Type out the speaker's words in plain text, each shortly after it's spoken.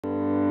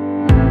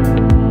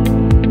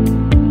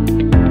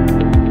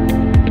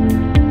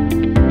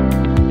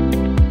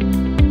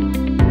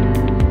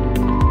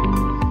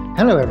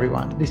Hello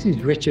everyone, this is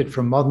Richard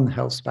from Modern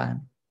Healthspan.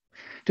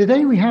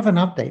 Today we have an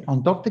update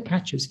on Dr.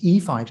 Katcher's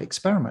E5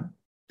 experiment.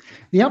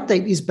 The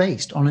update is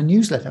based on a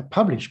newsletter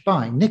published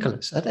by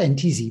Nicholas at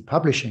NTZ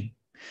Publishing.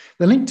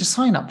 The link to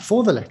sign up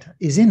for the letter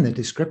is in the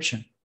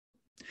description.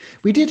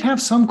 We did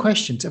have some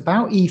questions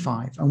about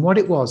E5 and what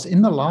it was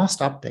in the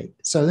last update,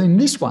 so in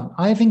this one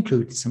I have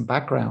included some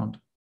background.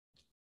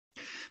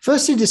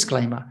 First, a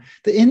disclaimer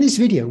that in this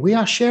video we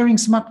are sharing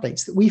some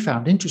updates that we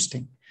found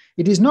interesting.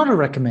 It is not a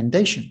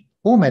recommendation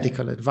or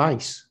medical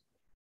advice.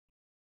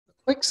 A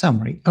quick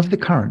summary of the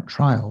current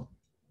trial.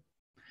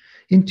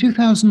 In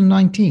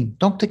 2019,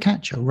 Dr.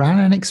 Katcher ran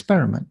an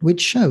experiment which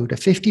showed a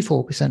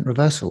 54%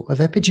 reversal of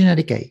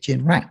epigenetic age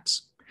in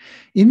rats.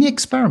 In the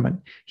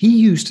experiment, he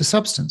used a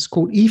substance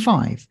called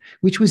E5,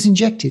 which was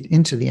injected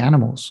into the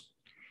animals.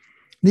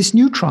 This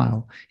new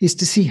trial is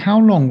to see how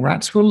long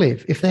rats will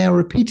live if they are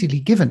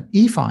repeatedly given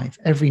E5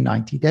 every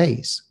 90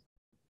 days.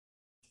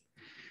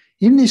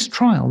 In this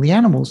trial, the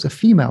animals are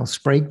female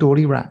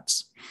Sprague-Dawley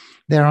rats.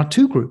 There are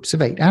two groups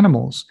of 8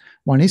 animals.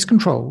 One is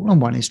control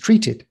and one is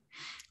treated.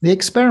 The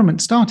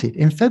experiment started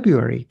in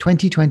February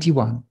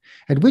 2021,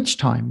 at which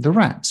time the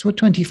rats were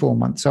 24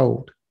 months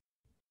old.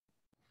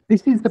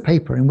 This is the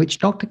paper in which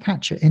Dr.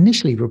 Katcher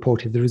initially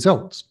reported the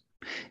results.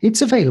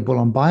 It's available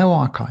on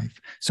bioRxiv,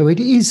 so it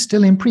is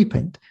still in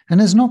preprint and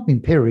has not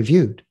been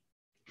peer-reviewed.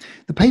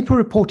 The paper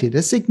reported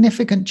a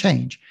significant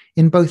change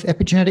in both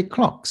epigenetic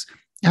clocks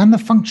and the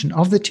function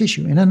of the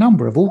tissue in a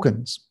number of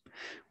organs,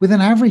 with an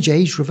average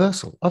age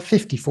reversal of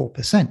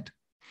 54%.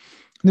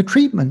 The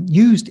treatment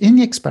used in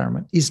the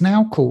experiment is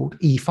now called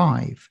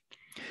E5.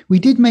 We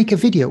did make a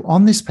video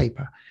on this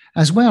paper,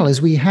 as well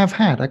as we have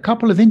had a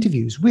couple of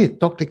interviews with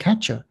Dr.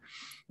 Katcher,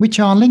 which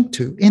are linked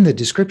to in the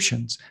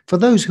descriptions for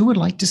those who would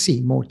like to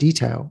see more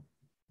detail.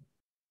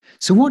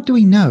 So what do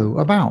we know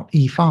about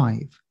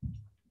E5?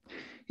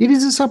 It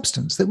is a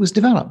substance that was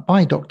developed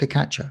by Dr.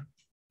 Katcher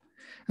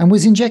and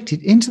was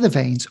injected into the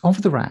veins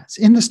of the rats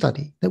in the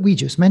study that we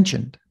just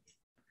mentioned.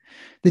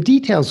 The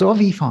details of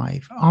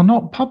E5 are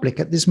not public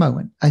at this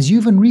moment, as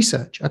Juven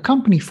Research, a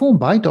company formed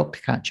by Dr.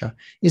 Katcher,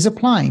 is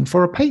applying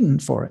for a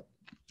patent for it.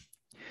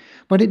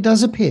 But it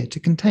does appear to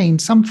contain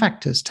some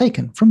factors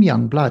taken from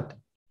young blood.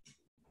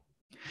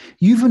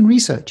 Juven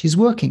Research is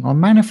working on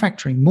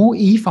manufacturing more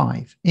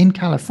E5 in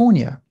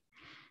California,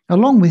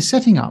 along with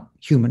setting up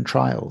human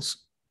trials.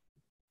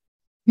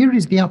 Here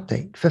is the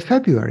update for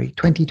February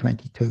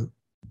 2022.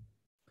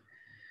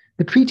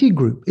 The treated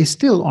group is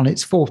still on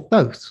its 4th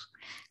dose,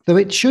 though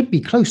it should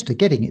be close to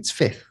getting its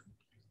 5th.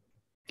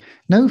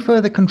 No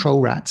further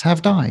control rats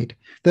have died,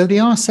 though they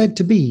are said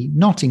to be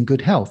not in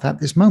good health at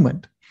this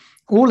moment.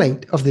 All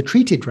 8 of the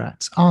treated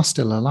rats are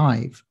still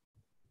alive.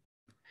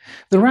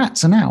 The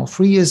rats are now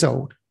 3 years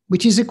old,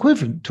 which is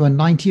equivalent to a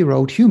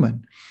 90-year-old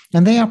human,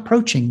 and they are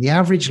approaching the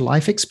average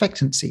life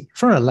expectancy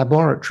for a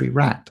laboratory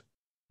rat.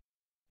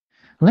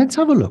 Let's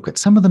have a look at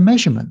some of the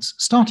measurements,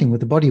 starting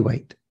with the body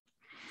weight.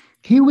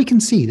 Here we can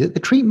see that the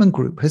treatment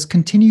group has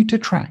continued to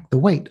track the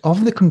weight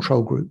of the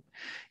control group,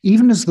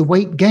 even as the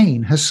weight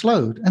gain has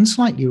slowed and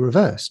slightly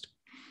reversed.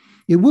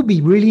 It would be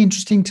really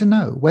interesting to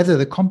know whether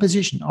the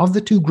composition of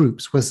the two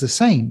groups was the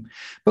same,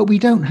 but we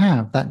don't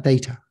have that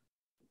data.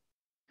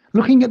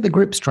 Looking at the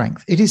grip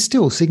strength, it is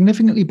still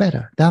significantly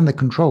better than the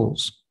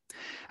controls,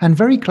 and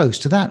very close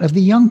to that of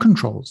the young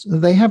controls that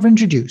they have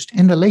introduced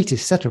in the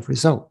latest set of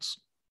results.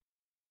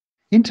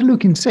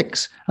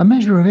 Interleukin-6, a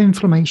measure of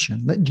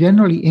inflammation that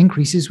generally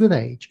increases with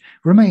age,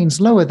 remains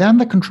lower than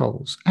the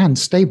controls and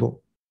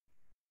stable.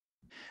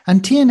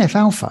 And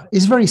TNF-alpha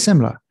is very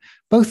similar.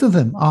 Both of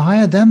them are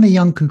higher than the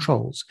young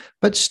controls,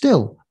 but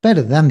still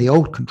better than the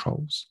old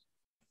controls.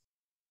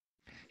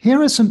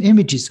 Here are some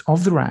images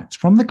of the rats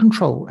from the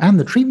control and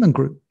the treatment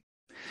group.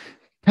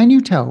 Can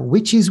you tell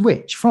which is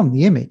which from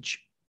the image?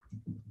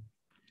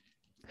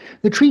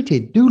 The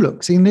treated do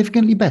look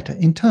significantly better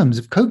in terms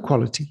of coat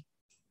quality.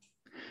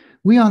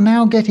 We are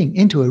now getting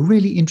into a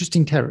really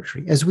interesting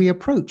territory as we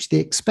approach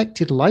the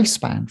expected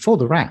lifespan for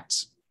the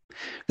rats.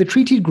 The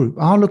treated group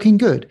are looking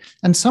good,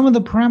 and some of the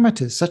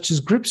parameters such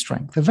as grip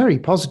strength are very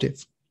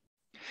positive.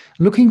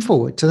 Looking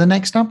forward to the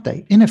next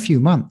update in a few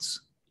months.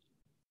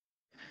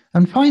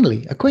 And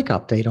finally, a quick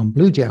update on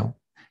Blue Gel,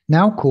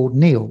 now called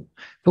Neil,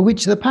 for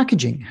which the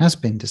packaging has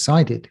been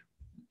decided.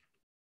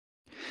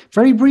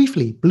 Very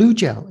briefly, Blue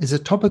Gel is a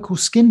topical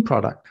skin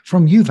product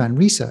from Juven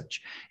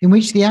Research, in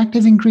which the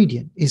active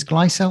ingredient is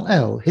glycol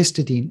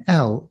L-histidine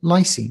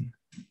L-lysine.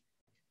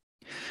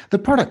 The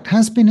product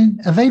has been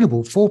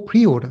available for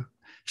pre-order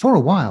for a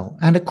while,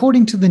 and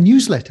according to the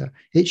newsletter,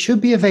 it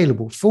should be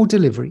available for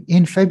delivery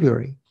in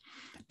February.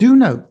 Do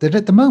note that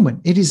at the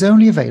moment it is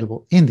only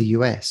available in the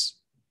US.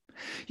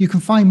 You can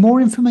find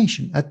more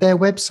information at their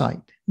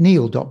website,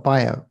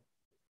 neil.bio.